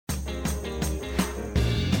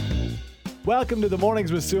Welcome to the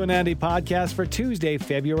Mornings with Sue and Andy podcast for Tuesday,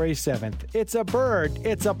 February 7th. It's a bird,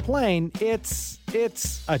 it's a plane, it's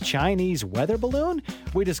a Chinese weather balloon?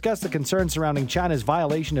 We discussed the concerns surrounding China's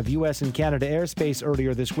violation of U.S. and Canada airspace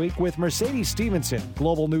earlier this week with Mercedes Stephenson,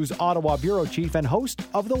 Global News Ottawa Bureau Chief and host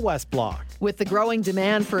of the West Block. With the growing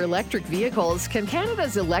demand for electric vehicles, can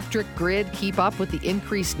Canada's electric grid keep up with the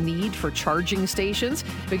increased need for charging stations?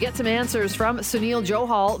 We get some answers from Sunil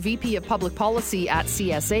Johal, VP of Public Policy at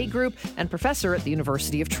CSA Group and professor at the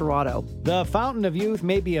University of Toronto. The fountain of youth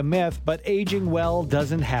may be a myth, but aging well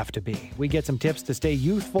doesn't have to be. We get some tips to stay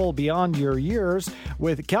youthful beyond your years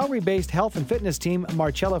with Calgary-based health and fitness team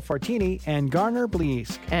Marcella Fortini and Garner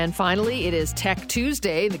Bleesk. And finally, it is Tech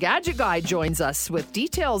Tuesday. The Gadget Guy joins us with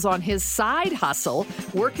details on his side hustle,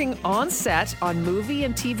 working on set on movie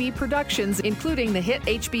and TV productions, including the hit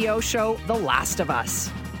HBO show The Last of Us.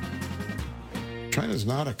 China is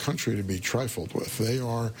not a country to be trifled with. They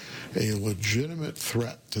are a legitimate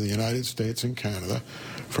threat to the United States and Canada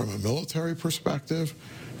from a military perspective,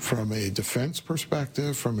 from a defense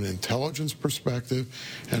perspective, from an intelligence perspective,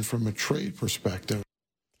 and from a trade perspective.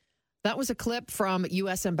 That was a clip from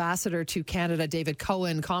U.S. Ambassador to Canada David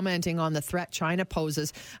Cohen commenting on the threat China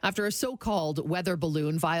poses after a so-called weather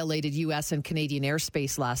balloon violated U.S. and Canadian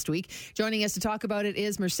airspace last week. Joining us to talk about it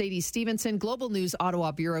is Mercedes Stephenson, Global News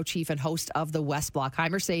Ottawa Bureau Chief and host of the West Block. Hi,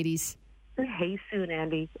 Mercedes. Hey, Sue and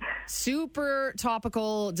Andy. Super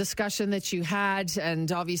topical discussion that you had, and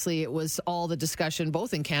obviously it was all the discussion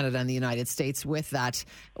both in Canada and the United States with that,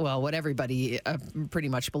 well, what everybody pretty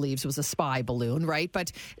much believes was a spy balloon, right?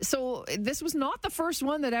 But so this was not the first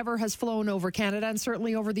one that ever has flown over Canada and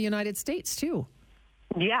certainly over the United States too.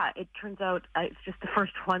 Yeah, it turns out it's just the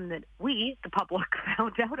first one that we, the public,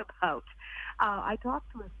 found out about. I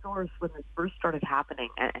talked to a source when this first started happening,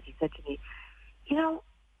 and he said to me,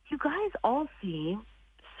 you guys all seem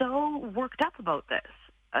so worked up about this.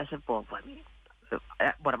 I said, well,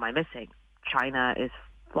 what am I missing? China is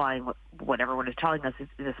flying what everyone is telling us is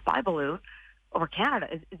a spy balloon over Canada.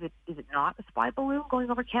 Is it not a spy balloon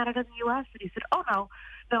going over Canada and the U.S.? And he said, oh,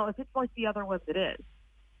 no, if it's like the other ones, it is.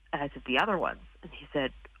 And I said, the other ones? And he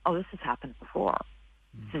said, oh, this has happened before.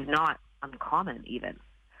 This is not uncommon even.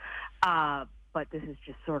 But this is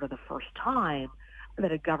just sort of the first time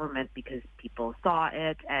that a government, because people saw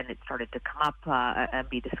it and it started to come up and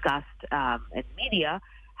be discussed in media,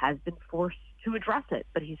 has been forced to address it.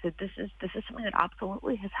 But he said this is something that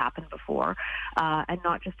absolutely has happened before, and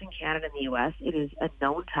not just in Canada and the U.S. It is a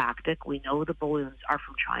known tactic. We know the balloons are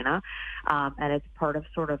from China, and it's part of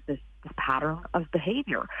sort of this pattern of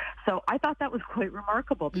behavior. So I thought that was quite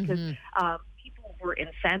remarkable because people were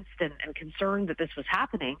incensed and concerned that this was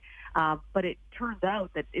happening. But it turns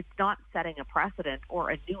out that it's not setting a precedent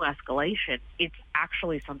or a new escalation. It's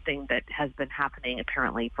actually something that has been happening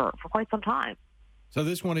apparently for quite some time. So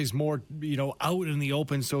this one is more, out in the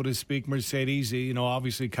open, so to speak, Mercedes,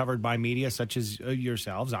 obviously covered by media such as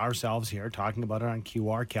ourselves here, talking about it on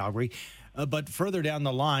QR Calgary. But further down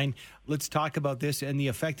the line, let's talk about this and the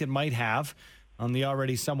effect it might have on the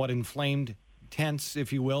already somewhat inflamed, tense,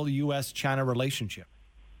 if you will, U.S.-China relationship.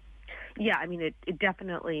 Yeah, I mean, it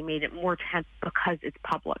definitely made it more tense because it's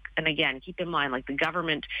public. And again, keep in mind, like the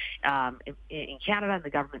government in Canada and the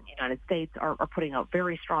government in the United States are putting out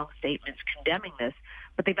very strong statements condemning this,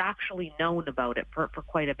 but they've actually known about it for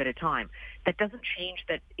quite a bit of time. That doesn't change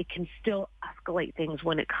that it can still escalate things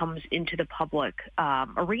when it comes into the public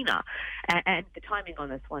arena. And the timing on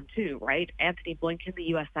this one, too, right? Antony Blinken, the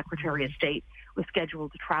U.S. Secretary of State, was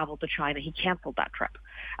scheduled to travel to China. He canceled that trip.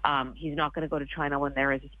 He's not going to go to China when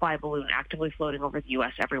there is a spy balloon actively floating over the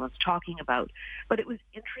U.S. everyone's talking about. But it was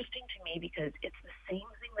interesting to me because it's the same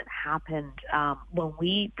thing that happened when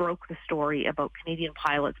we broke the story about Canadian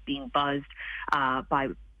pilots being buzzed by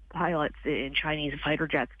pilots in Chinese fighter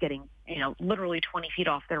jets getting, literally 20 feet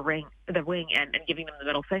off the wing and giving them the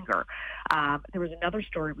middle finger. There was another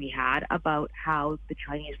story we had about how the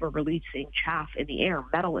Chinese were releasing chaff in the air,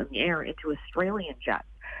 metal in the air, into Australian jets.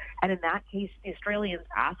 And in that case, the Australians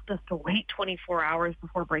asked us to wait 24 hours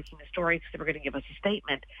before breaking the story because they were going to give us a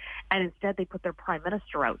statement. And instead, they put their prime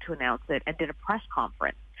minister out to announce it and did a press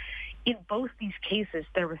conference. In both these cases,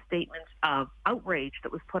 there were statements of outrage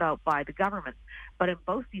that was put out by the government. But in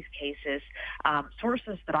both these cases,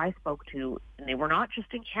 sources that I spoke to, and they were not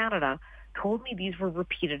just in Canada, told me these were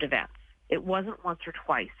repeated events. It wasn't once or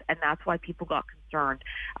twice, and that's why people got concerned.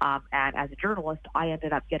 And as a journalist, I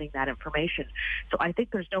ended up getting that information. So I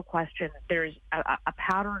think there's no question there's a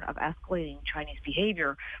pattern of escalating Chinese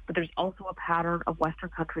behavior, but there's also a pattern of Western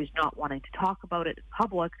countries not wanting to talk about it in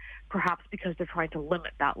public, perhaps because they're trying to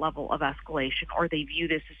limit that level of escalation, or they view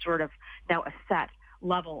this as sort of now a set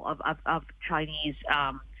level of Chinese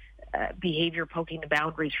behavior poking the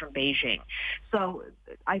boundaries from Beijing. So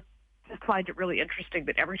I just find it really interesting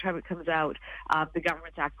that every time it comes out, the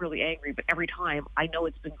governments act really angry, but every time I know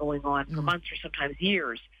it's been going on for months or sometimes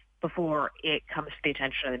years before it comes to the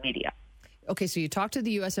attention of the media. Okay, so you talked to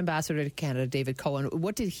the U.S. ambassador to Canada, David Cohen.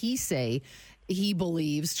 What did he say he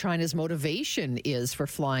believes China's motivation is for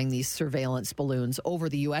flying these surveillance balloons over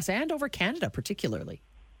the U.S. and over Canada particularly?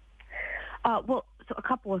 Well, so a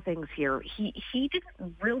couple of things here. He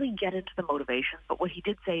didn't really get into the motivations, but what he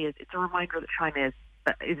did say is it's a reminder that China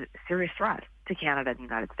is a serious threat to Canada and the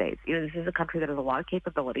United States. This is a country that has a lot of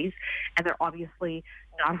capabilities, and they're obviously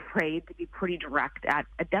not afraid to be pretty direct at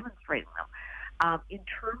demonstrating them. In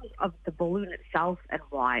terms of the balloon itself and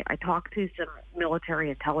why, I talked to some military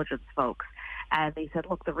intelligence folks, and they said,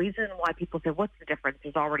 look, the reason why people say, what's the difference?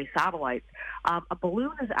 There's already satellites. A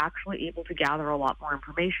balloon is actually able to gather a lot more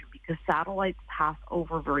information because satellites pass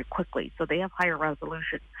over very quickly, so they have higher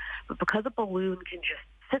resolution. But because a balloon can just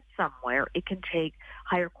sit somewhere, it can take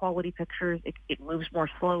higher quality pictures, it moves more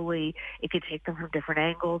slowly, it can take them from different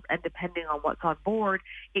angles, and depending on what's on board,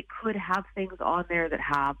 it could have things on there that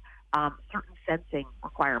have certain sensing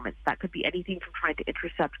requirements. That could be anything from trying to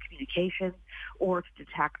intercept communications or to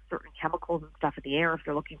detect certain chemicals and stuff in the air if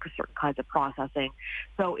they're looking for certain kinds of processing.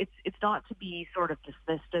 So it's not to be sort of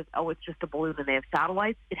dismissed as, oh, it's just a balloon and they have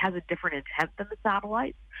satellites. It has a different intent than the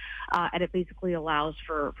satellites, and it basically allows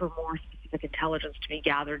for more specific intelligence to be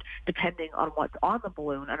gathered depending on what's on the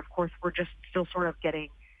balloon. And of course, we're just still sort of getting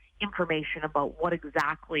information about what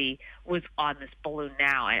exactly was on this balloon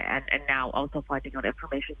now, and now also finding out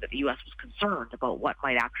information that the U.S. was concerned about what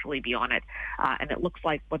might actually be on it. And it looks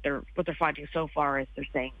like what they're finding so far is they're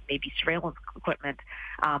saying maybe surveillance equipment,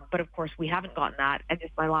 but of course we haven't gotten that. And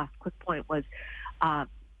just my last quick point was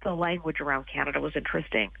the language around Canada was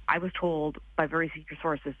interesting. I was told by very senior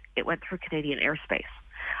sources it went through Canadian airspace.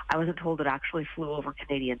 I wasn't told it actually flew over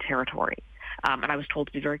Canadian territory. And I was told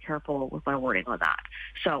to be very careful with my wording on that.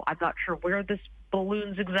 So I'm not sure where this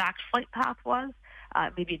balloon's exact flight path was.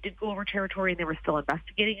 Maybe it did go over territory and they were still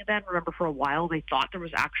investigating it then. Remember, for a while, they thought there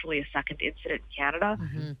was actually a second incident in Canada.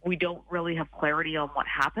 Mm-hmm. We don't really have clarity on what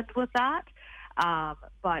happened with that.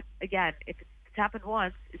 But again, if it's happened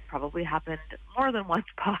once, it's probably happened more than once,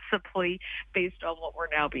 possibly, based on what we're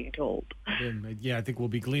now being told. Yeah, I think we'll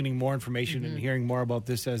be gleaning more information and hearing more about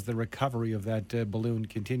this as the recovery of that balloon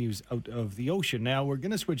continues out of the ocean. Now, we're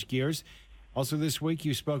going to switch gears. Also this week,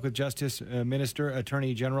 you spoke with Justice Minister,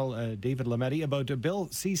 Attorney General David Lametti about Bill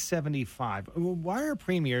C-75. Why are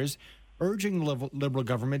premiers urging the Liberal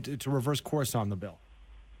government to reverse course on the bill?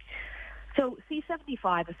 So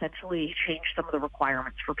C-75 essentially changed some of the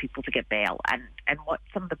requirements for people to get bail. And what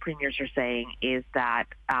some of the premiers are saying is that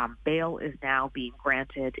bail is now being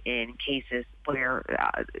granted in cases where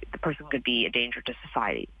the person could be a danger to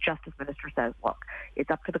society. Justice Minister says, look, it's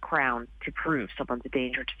up to the Crown to prove someone's a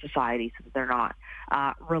danger to society so that they're not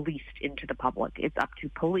released into the public. It's up to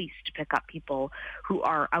police to pick up people who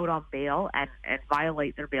are out on bail and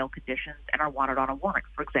violate their bail conditions and are wanted on a warrant.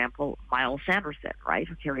 For example, Miles Sanderson, right,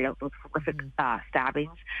 who carried out those horrific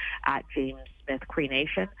stabbings at James Smith Cree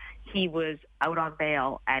Nation. He was out on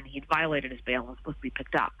bail and he'd violated his bail and was supposed to be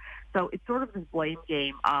picked up. So it's sort of this blame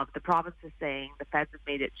game of the provinces saying the feds have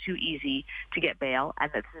made it too easy to get bail,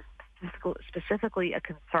 and that's specifically a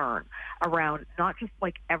concern around not just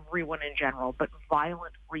like everyone in general, but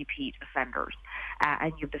violent repeat offenders.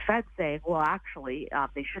 And you have the feds saying, well, actually,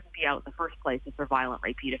 they shouldn't be out in the first place if they're violent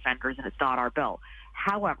repeat offenders and it's not our bill.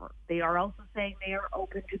 However, they are also saying they are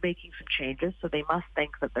open to making some changes, so they must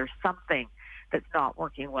think that there's something that's not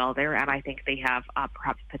working well there. And I think they have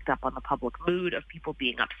perhaps picked up on the public mood of people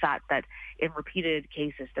being upset that in repeated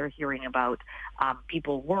cases they're hearing about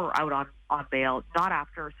people were out on bail, not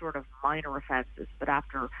after sort of minor offenses, but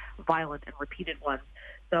after violent and repeated ones.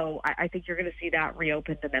 So I think you're going to see that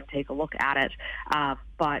reopened and then take a look at it.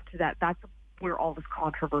 But that's where all this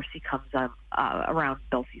controversy comes around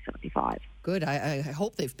Bill C-75. Good. I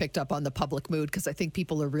hope they've picked up on the public mood because I think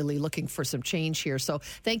people are really looking for some change here. So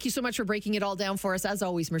thank you so much for breaking it all down for us. As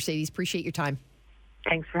always, Mercedes, appreciate your time.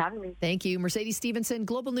 Thanks for having me. Thank you. Mercedes Stephenson,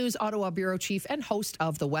 Global News Ottawa Bureau Chief and host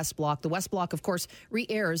of The West Block. The West Block, of course,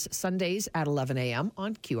 re-airs Sundays at 11 a.m.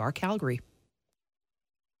 on QR Calgary.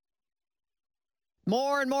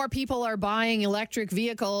 More and more people are buying electric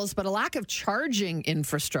vehicles, but a lack of charging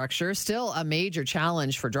infrastructure still a major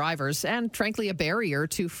challenge for drivers and, frankly, a barrier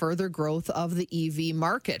to further growth of the EV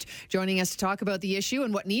market. Joining us to talk about the issue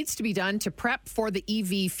and what needs to be done to prep for the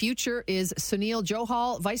EV future is Sunil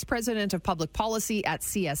Johal, Vice President of Public Policy at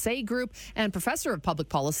CSA Group and Professor of Public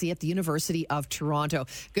Policy at the University of Toronto.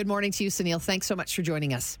 Good morning to you, Sunil. Thanks so much for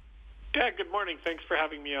joining us. Yeah, good morning. Thanks for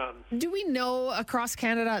having me on. Do we know across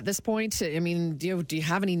Canada at this point, I mean, do you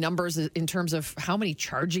have any numbers in terms of how many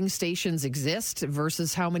charging stations exist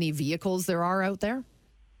versus how many vehicles there are out there?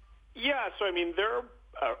 Yeah, so I mean, there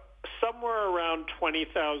are somewhere around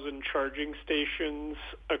 20,000 charging stations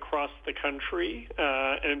across the country.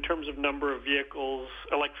 And in terms of number of vehicles,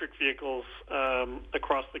 electric vehicles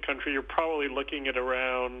across the country, you're probably looking at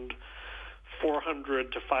around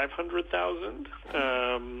 400 to 500,000.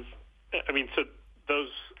 I mean, so those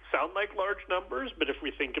sound like large numbers, but if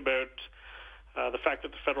we think about the fact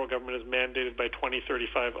that the federal government has mandated by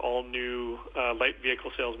 2035 all new light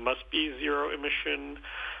vehicle sales must be zero-emission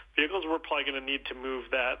vehicles, we're probably going to need to move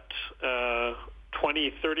that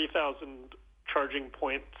 30,000 charging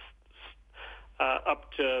points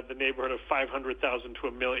up to the neighborhood of 500,000 to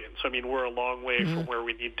 1 million. So, I mean, we're a long way from where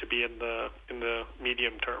we need to be in the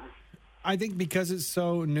medium term. I think because it's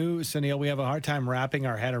so new, Sunil, we have a hard time wrapping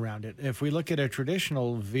our head around it. If we look at a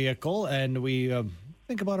traditional vehicle and we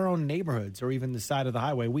think about our own neighborhoods or even the side of the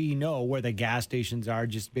highway, we know where the gas stations are,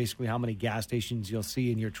 just basically how many gas stations you'll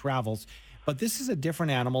see in your travels. But this is a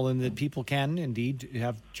different animal in that people can indeed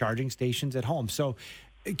have charging stations at home. So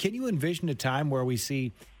can you envision a time where we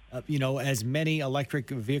see, as many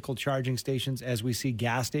electric vehicle charging stations as we see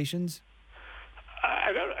gas stations?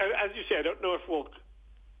 As you say, I don't know if we'll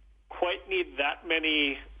quite need that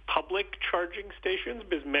many public charging stations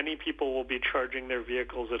because many people will be charging their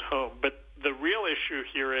vehicles at home. But the real issue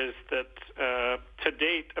here is that to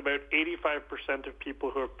date, about 85% of people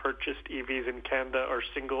who have purchased EVs in Canada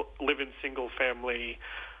live in single-family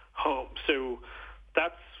homes. So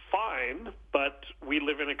that's fine, but we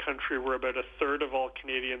live in a country where about a third of all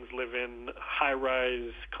Canadians live in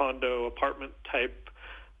high-rise condo apartment-type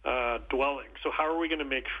dwelling. So how are we going to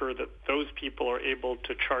make sure that those people are able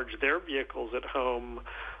to charge their vehicles at home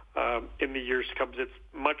in the years to come? It's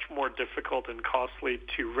much more difficult and costly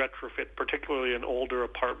to retrofit, particularly an older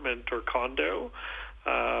apartment or condo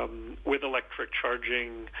with electric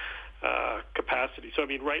charging capacity. So I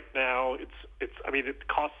mean, right now it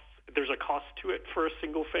costs. There's a cost to it for a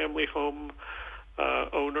single-family home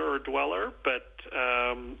owner or dweller, but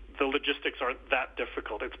the logistics aren't that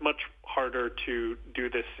difficult. It's much harder to do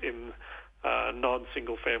this in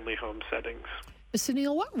non-single-family home settings.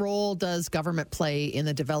 Sunil, what role does government play in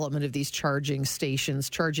the development of these charging stations,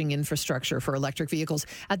 charging infrastructure for electric vehicles?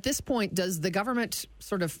 At this point, does the government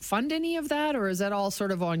sort of fund any of that, or is that all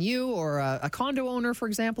sort of on you or a condo owner, for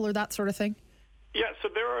example, or that sort of thing? Yeah, so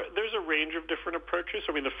there's a range of different approaches.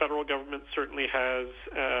 I mean, the federal government certainly has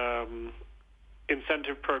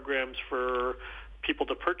incentive programs for people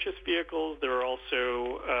to purchase vehicles. There are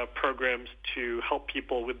also programs to help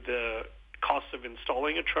people with the cost of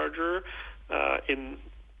installing a charger in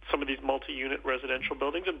some of these multi-unit residential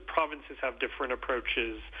buildings, and provinces have different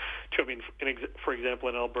approaches to. I mean, for example,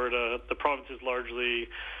 in Alberta, the province is largely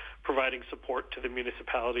providing support to the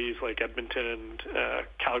municipalities like Edmonton and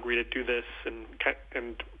Calgary to do this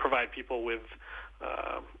and provide people with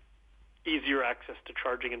easier access to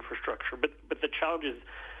charging infrastructure. But the challenge is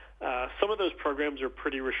some of those programs are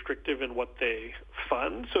pretty restrictive in what they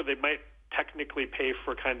fund, so they might technically pay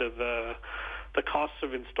for kind of the costs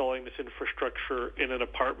of installing this infrastructure in an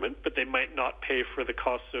apartment, but they might not pay for the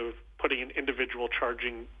costs of putting in individual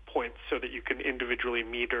charging points so that you can individually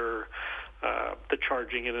meter the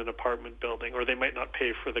charging in an apartment building, or they might not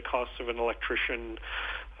pay for the costs of an electrician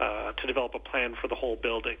to develop a plan for the whole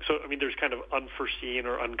building. So, I mean, there's kind of unforeseen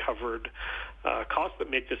or uncovered costs that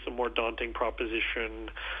make this a more daunting proposition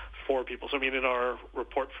for people. So, I mean, in our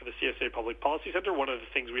report for the CSA Public Policy Center, one of the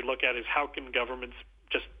things we look at is how can governments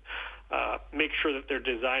just make sure that they're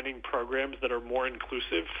designing programs that are more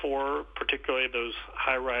inclusive for particularly those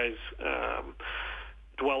high-rise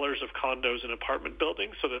dwellers of condos and apartment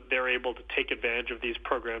buildings, so that they're able to take advantage of these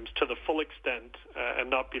programs to the full extent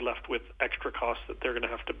and not be left with extra costs that they're going to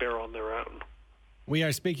have to bear on their own. We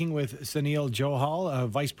are speaking with Sunil Johal,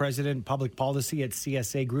 Vice President, Public Policy at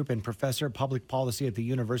CSA Group and Professor, Public Policy at the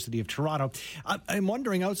University of Toronto. I'm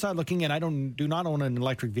wondering, outside looking in, I do not own an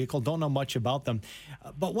electric vehicle, don't know much about them,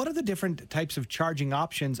 but what are the different types of charging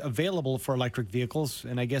options available for electric vehicles?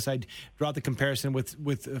 And I guess I'd draw the comparison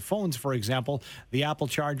with phones, for example. The Apple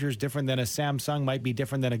charger is different than a Samsung, might be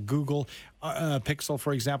different than a Google Pixel,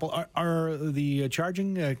 for example. Are the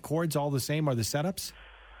charging cords all the same? Are the setups?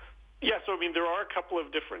 Yeah, so I mean, there are a couple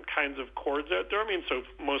of different kinds of cords out there. I mean, so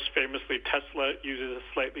most famously, Tesla uses a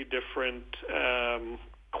slightly different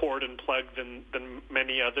cord and plug than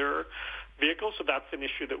many other vehicles. So that's an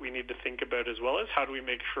issue that we need to think about as well, is how do we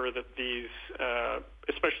make sure that these,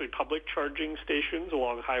 especially public charging stations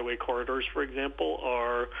along highway corridors, for example,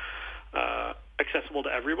 are accessible to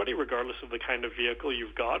everybody, regardless of the kind of vehicle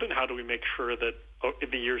you've got, and how do we make sure that in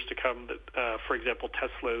the years to come that, for example,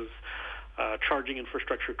 Tesla's charging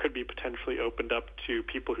infrastructure could be potentially opened up to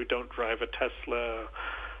people who don't drive a Tesla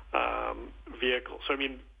vehicle. So, I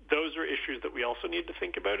mean, those are issues that we also need to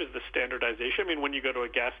think about, is the standardization. I mean, when you go to a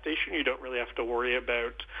gas station, you don't really have to worry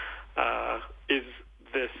about is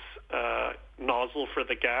this nozzle for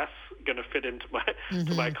the gas going to fit into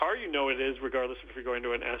my car? You know it is, regardless if you're going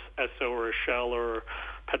to an Esso or a Shell or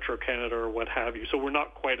Petro-Canada or what have you. So we're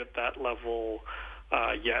not quite at that level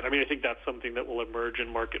yet. I mean, I think that's something that will emerge,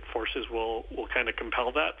 and market forces will kind of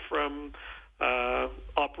compel that from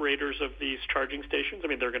operators of these charging stations. I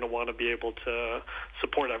mean, they're going to want to be able to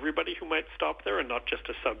support everybody who might stop there and not just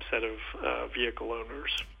a subset of vehicle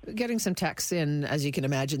owners. Getting some texts in, as you can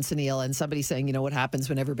imagine, Sunil, and somebody saying, you know, what happens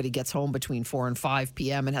when everybody gets home between 4 and 5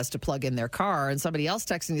 p.m. and has to plug in their car, and somebody else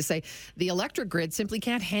texting to say the electric grid simply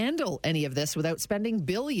can't handle any of this without spending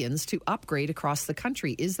billions to upgrade across the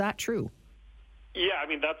country. Is that true? Yeah, I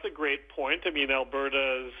mean, that's a great point. I mean,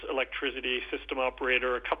 Alberta's electricity system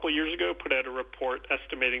operator a couple of years ago put out a report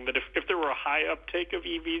estimating that if there were a high uptake of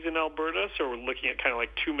EVs in Alberta, so we're looking at kind of like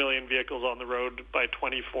 2 million vehicles on the road by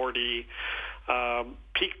 2040,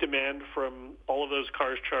 peak demand from all of those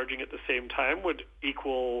cars charging at the same time would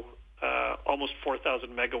equal almost 4,000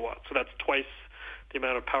 megawatts. So that's twice the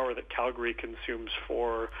amount of power that Calgary consumes,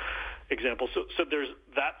 for example. So there's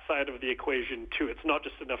that side of the equation too. It's not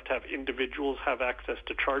just enough to have individuals have access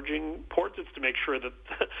to charging ports. It's to make sure that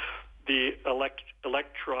the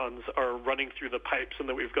electrons are running through the pipes and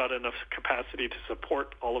that we've got enough capacity to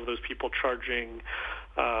support all of those people charging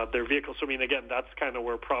their vehicles. So, I mean, again, that's kind of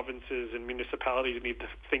where provinces and municipalities need to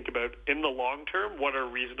think about, in the long term, what are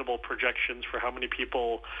reasonable projections for how many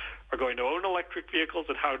people are going to own electric vehicles,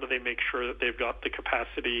 and how do they make sure that they've got the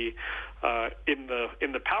capacity in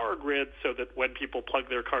the power grid, so that when people plug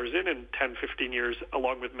their cars in 10, 15 years,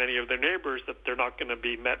 along with many of their neighbors, that they're not going to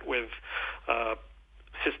be met with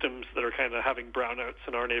systems that are kind of having brownouts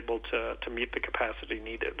and aren't able to meet the capacity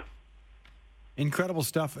needed. Incredible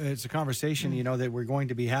stuff. It's a conversation, you know, that we're going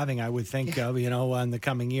to be having, I would think, you know, in the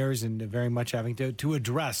coming years, and very much having to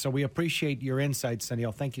address. So we appreciate your insights,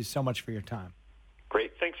 Sunil. Thank you so much for your time.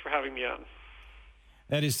 Great. Thanks for having me on.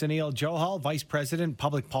 That is Sunil Johal, Vice President,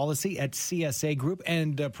 Public Policy at CSA Group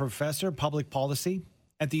and Professor, Public Policy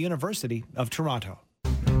at the University of Toronto.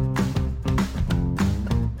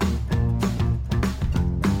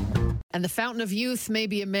 And the fountain of youth may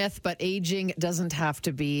be a myth, but aging doesn't have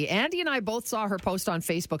to be. Andy and I both saw her post on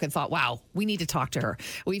Facebook and thought, wow, we need to talk to her.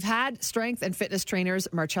 We've had strength and fitness trainers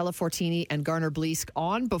Marcella Fortini and Garner Bleesk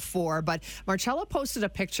on before, but Marcella posted a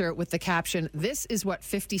picture with the caption, "This is what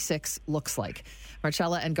 56 looks like."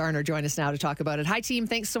 Marcella and Garner join us now to talk about it. Hi, team.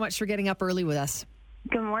 Thanks so much for getting up early with us.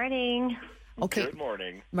 Good morning. Okay. Good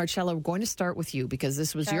morning. Marcella, we're going to start with you because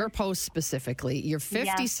this was your post specifically. You're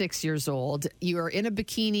 56 years old. You are in a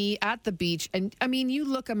bikini at the beach. And I mean, you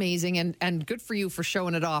look amazing and good for you for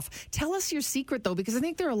showing it off. Tell us your secret, though, because I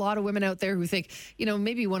think there are a lot of women out there who think, you know,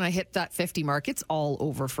 maybe when I hit that 50 mark, it's all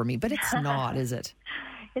over for me. But it's not, is it?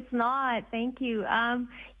 It's not. Thank you.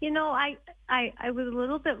 You know, I was a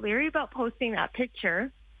little bit leery about posting that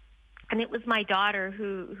picture. And it was my daughter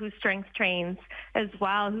who strength trains as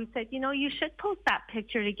well, who said, you know, you should post that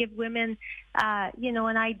picture to give women, you know,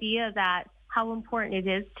 an idea that how important it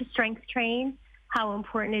is to strength train, how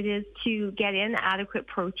important it is to get in adequate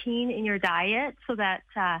protein in your diet so that,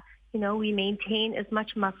 you know, we maintain as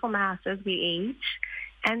much muscle mass as we age,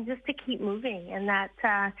 and just to keep moving. And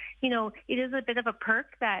that, you know, it is a bit of a perk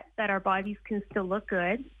that our bodies can still look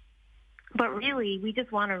good. But really, we just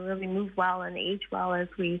want to really move well and age well as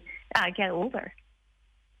we get older.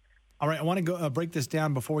 All right, I want to go break this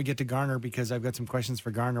down before we get to Garner, because I've got some questions for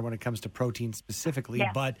Garner when it comes to protein specifically.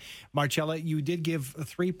 Yeah. But Marcella, you did give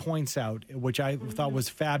 3 points out, which I thought was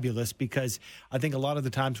fabulous, because I think a lot of the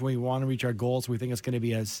times when we want to reach our goals, we think it's going to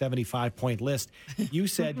be a 75-point list. You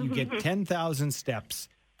said you get 10,000 steps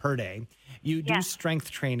per day. You do strength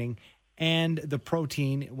training, and the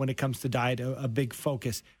protein when it comes to diet, a big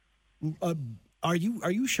focus. Are you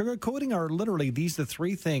sugarcoating, or literally these are the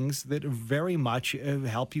 3 things that very much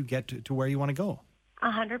help you get to where you want to go?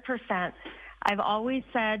 100%. I've always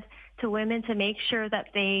said to women to make sure that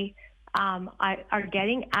they are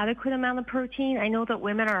getting adequate amount of protein. I know that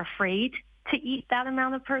women are afraid to eat that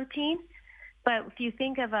amount of protein, but if you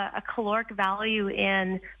think of a caloric value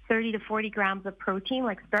in 30 to 40 grams of protein,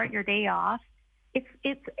 like start your day off,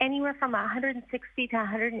 it's anywhere from 160 to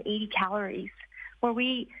 180 calories, where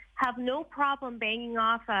we have no problem banging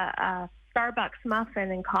off a Starbucks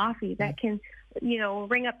muffin and coffee that can,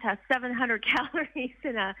 ring up to 700 calories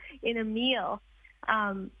in a meal.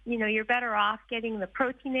 You're better off getting the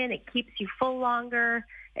protein in. It keeps you full longer.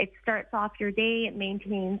 It starts off your day. It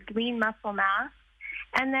maintains lean muscle mass.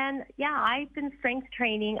 And then, I've been strength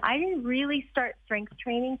training. I didn't really start strength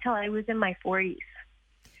training till I was in my 40s.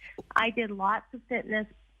 I did lots of fitness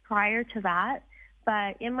prior to that.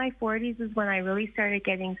 But in my 40s is when I really started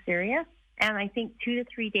getting serious. And I think 2 to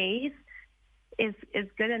 3 days is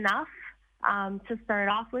good enough to start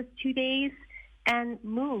off with 2 days and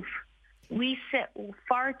move. We sit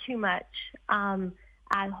far too much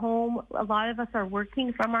at home. A lot of us are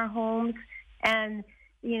working from our homes. And,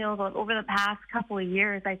 over the past couple of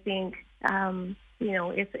years, I think,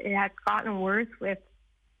 it has gotten worse with,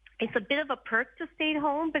 it's a bit of a perk to stay at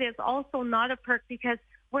home, but it's also not a perk because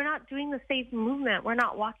we're not doing the safe movement. We're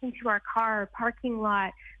not walking to our car, parking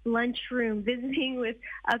lot, lunchroom, visiting with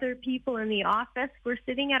other people in the office. We're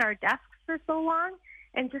sitting at our desks for so long,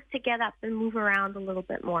 and just to get up and move around a little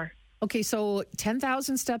bit more. Okay, so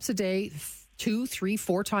 10,000 steps a day, 2, 3,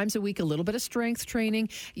 4 times a week, a little bit of strength training.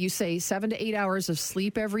 You say 7 to 8 hours of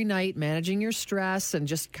sleep every night, managing your stress and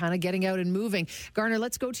just kind of getting out and moving. Garner,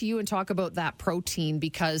 let's go to you and talk about that protein,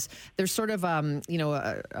 because there's sort of a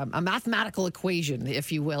mathematical equation,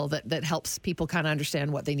 if you will, that helps people kind of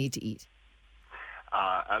understand what they need to eat.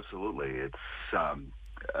 Absolutely. It's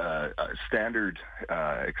standard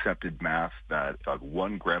accepted math that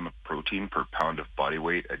 1 gram of protein per pound of body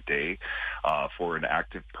weight a day for an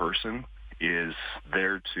active person is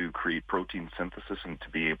there to create protein synthesis and to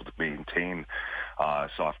be able to maintain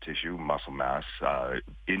soft tissue, muscle mass,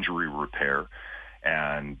 injury repair,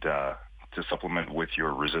 and to supplement with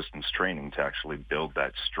your resistance training to actually build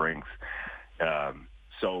that strength.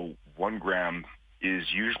 So 1 gram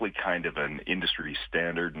is usually kind of an industry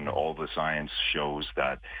standard, and all the science shows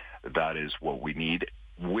that that is what we need,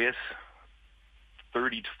 with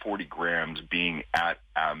 30 to 40 grams being at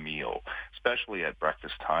a meal, especially at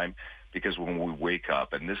breakfast time, because when we wake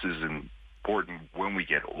up, and this is important when we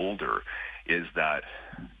get older, is that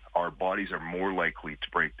our bodies are more likely to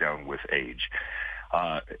break down with age,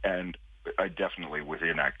 and definitely with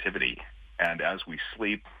inactivity. And as we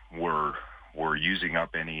sleep, we're using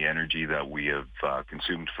up any energy that we have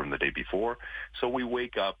consumed from the day before. So we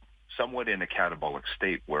wake up somewhat in a catabolic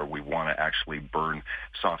state where we want to actually burn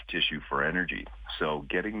soft tissue for energy. So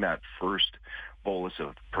getting that first bolus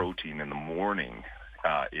of protein in the morning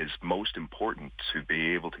is most important to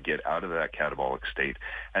be able to get out of that catabolic state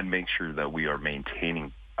and make sure that we are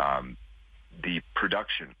maintaining the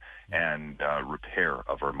production and repair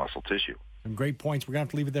of our muscle tissue. Some great points. We're going to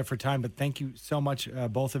have to leave it there for time, but thank you so much,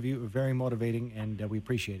 both of you. Very motivating, and we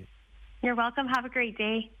appreciate it. You're welcome. Have a great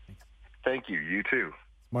day. Thanks. Thank you. You too.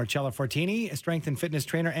 Marcella Fortini, a strength and fitness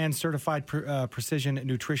trainer and certified precision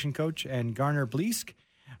nutrition coach, and Garner Bleesk,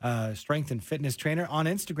 strength and fitness trainer. On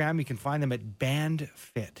Instagram, you can find them at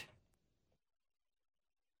BandFit.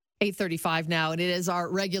 8:35 now, and it is our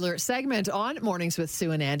regular segment on Mornings with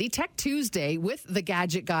Sue and Andy. Tech Tuesday with the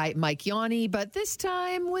gadget guy, Mike Yanni, but this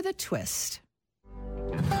time with a twist.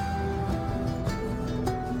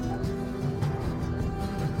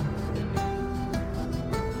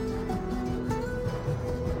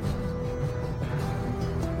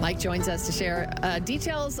 Mike joins us to share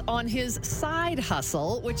details on his side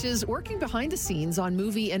hustle, which is working behind the scenes on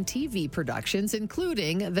movie and TV productions,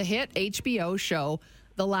 including the hit HBO show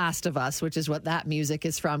The Last of Us, which is what that music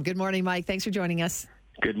is from. Good morning, Mike. Thanks for joining us.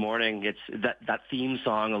 Good morning. It's that theme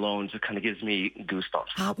song alone just kind of gives me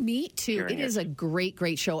goosebumps. Me too. It is a great,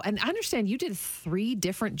 great show. And I understand you did 3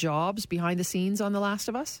 different jobs behind the scenes on The Last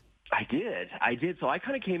of Us? I did. So I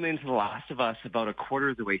kind of came into The Last of Us about a quarter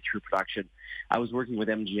of the way through production. I was working with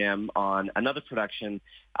MGM on another production,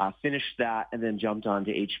 finished that, and then jumped on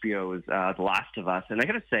to HBO's The Last of Us. And I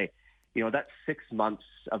got to say, that's 6 months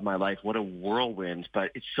of my life. What a whirlwind.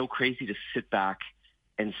 But it's so crazy to sit back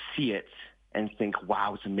and see it and think,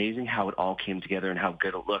 wow, it's amazing how it all came together and how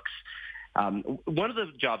good it looks. One of the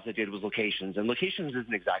jobs I did was locations, and locations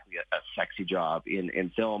isn't exactly a sexy job in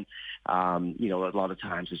film. A lot of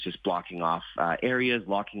times it's just blocking off areas,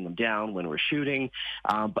 locking them down when we're shooting.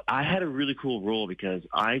 But I had a really cool role because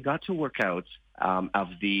I got to work out of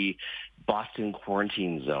the Boston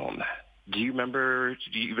quarantine zone. Do you remember?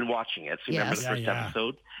 You've been watching it, so you remember the first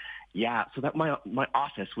episode? Yeah, so that my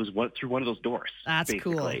office was through one of those doors. That's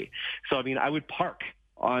basically. Cool. So I mean, I would park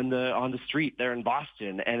on the street there in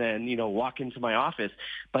Boston and then, walk into my office.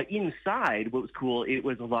 But inside, what was cool, it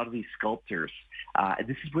was a lot of these sculptors.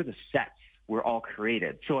 This is where the sets were all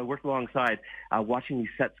created. So I worked alongside watching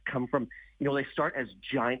these sets come from, they start as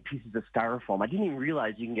giant pieces of styrofoam. I didn't even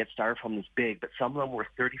realize you can get styrofoam this big, but some of them were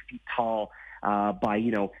 30 feet tall by,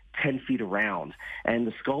 10 feet around. And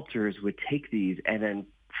the sculptors would take these and then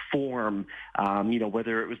form,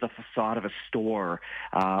 whether it was the facade of a store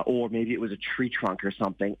or maybe it was a tree trunk or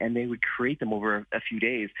something, and they would create them over a few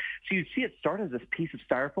days. So you'd see it start as this piece of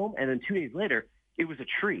styrofoam, and then 2 days later, it was a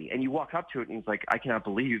tree. And you walk up to it, and it's like, I cannot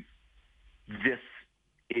believe this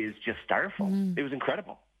is just styrofoam. It was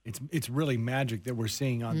incredible. It's really magic that we're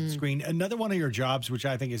seeing on the screen. Another one of your jobs, which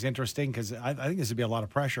I think is interesting because I think this would be a lot of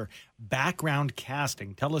pressure, background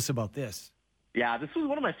casting. Tell us about this. Yeah, this was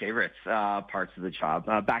one of my favorite parts of the job.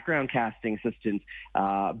 Background casting assistant.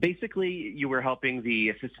 Basically, you were helping the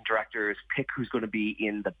assistant directors pick who's going to be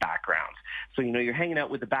in the background. So, you're hanging out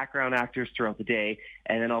with the background actors throughout the day,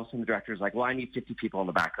 and then all of a sudden the director's like, well, I need 50 people in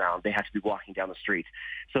the background. They have to be walking down the street.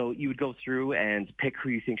 So you would go through and pick who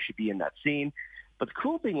you think should be in that scene. But the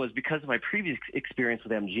cool thing was, because of my previous experience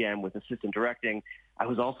with MGM with assistant directing, I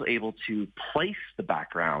was also able to place the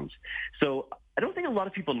background. So I don't think a lot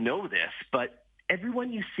of people know this, but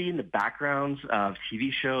everyone you see in the backgrounds of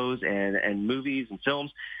TV shows and movies and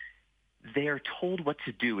films, they are told what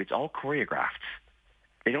to do. It's all choreographed.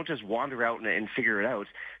 They don't just wander out and figure it out.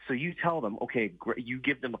 So you tell them, okay, you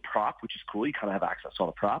give them a prop, which is cool. You kind of have access to all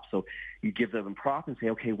the props. So you give them a prop and say,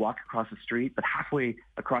 okay, walk across the street, but halfway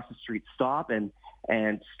across the street, stop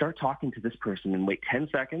and start talking to this person and wait 10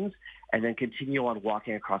 seconds and then continue on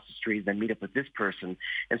walking across the street, then meet up with this person.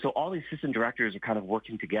 And so all the assistant directors are kind of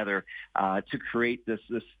working together to create this,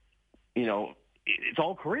 it's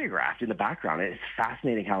all choreographed in the background. It's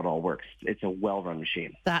fascinating how it all works. It's a well-run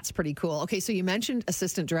machine. That's pretty cool. Okay, so you mentioned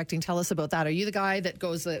assistant directing. Tell us about that. Are you the guy that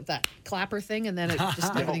goes that clapper thing and then it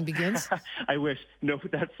just everything begins? I wish. No,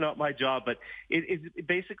 that's not my job. But it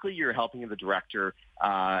basically you're helping the director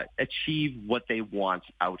achieve what they want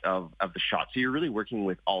out of the shot. So you're really working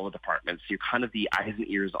with all the departments. You're kind of the eyes and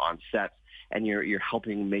ears on set, and you're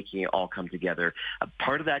helping making it all come together.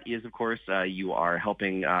 Part of that is, of course, you are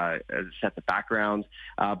helping set the background,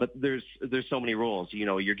 but there's so many roles.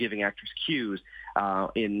 You're giving actors cues. I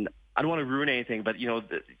don't want to ruin anything, but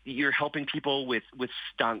you're helping people with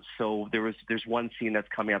stunts. So there's one scene that's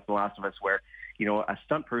coming up in The Last of Us where a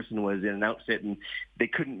stunt person was in an outfit and they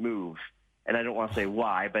couldn't move. And I don't want to say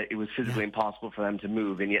why, but it was physically impossible for them to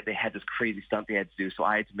move, and yet they had this crazy stunt they had to do. So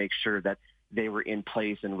I had to make sure that they were in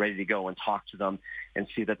place and ready to go and talk to them and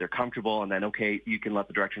see that they're comfortable. And then, okay, you can let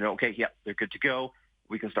the director know, okay, yep, they're good to go.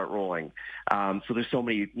 We can start rolling. So there's so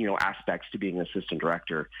many, aspects to being an assistant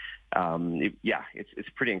director. It's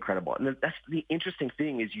pretty incredible. And that's the interesting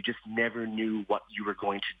thing is you just never knew what you were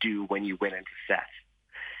going to do when you went into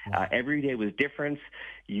set. Every day was different.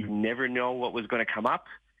 You never know what was going to come up.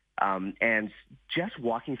 And just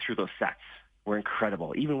walking through those sets were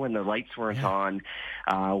incredible. Even when the lights weren't on,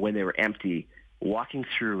 when they were empty, walking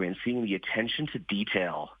through and seeing the attention to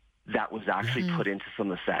detail that was actually put into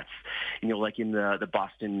some of the sets. Like in the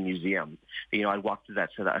Boston Museum, I walked through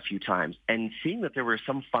that set a few times and seeing that there were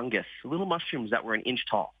some fungus, little mushrooms that were an inch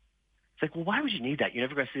tall. It's like, well, why would you need that? You're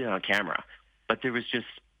never going to see that on camera. But there was just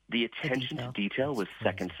the attention to detail was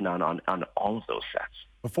second to none on all of those sets.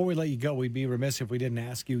 Before we let you go, we'd be remiss if we didn't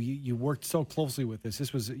ask you. You worked so closely with this.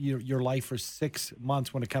 This was your life for 6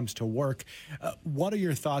 months when it comes to work. What are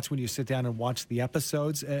your thoughts when you sit down and watch the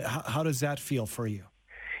episodes? How does that feel for you?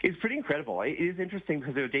 It's pretty incredible. It is interesting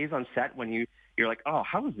because there are days on set when you're like, oh,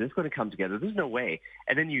 how is this going to come together? There's no way.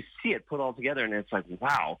 And then you see it put all together, and it's like,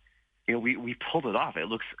 wow, we pulled it off. It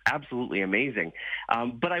looks absolutely amazing.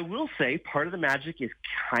 But I will say part of the magic is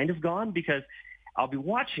kind of gone because I'll be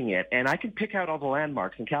watching it, and I can pick out all the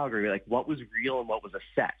landmarks in Calgary, like what was real and what was a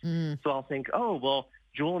set. So I'll think, oh, well,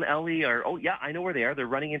 Joel and Ellie are, oh yeah, I know where they are. They're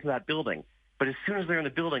running into that building. But as soon as they're in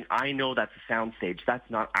the building, I know that's a soundstage. That's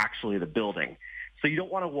not actually the building. So you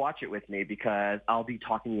don't want to watch it with me because I'll be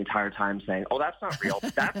talking the entire time saying, oh, that's not real.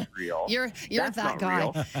 That's real. You're that's that not guy.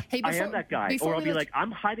 Real. Hey, I am that guy. Or I'll be like,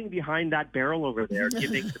 I'm hiding behind that barrel over there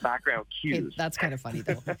giving the background cues. Hey, that's kind of funny,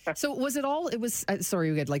 though. So was it all, it was,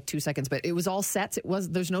 sorry, we had like 2 seconds, but it was all sets.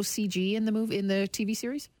 There's no CG in the movie, in the TV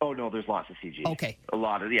series? Oh, no, there's lots of CG. Okay. A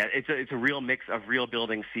lot of, yeah. It's a real mix of real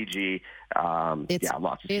building CG. Lots of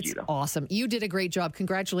CG, it's though. Awesome. You did a great job.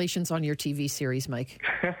 Congratulations on your TV series, Mike.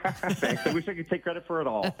 Thanks. I wish I could take credit for it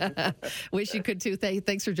all. Wish you could too.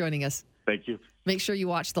 Thanks for joining us. Thank you. Make sure you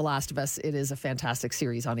watch The Last of Us. It is a fantastic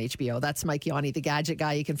series on HBO. That's Mike Yanni, the Gadget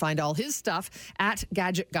Guy. You can find all his stuff at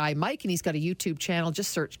Gadget Guy Mike, and he's got a YouTube channel.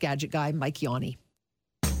 Just search Gadget Guy Mike Yanni.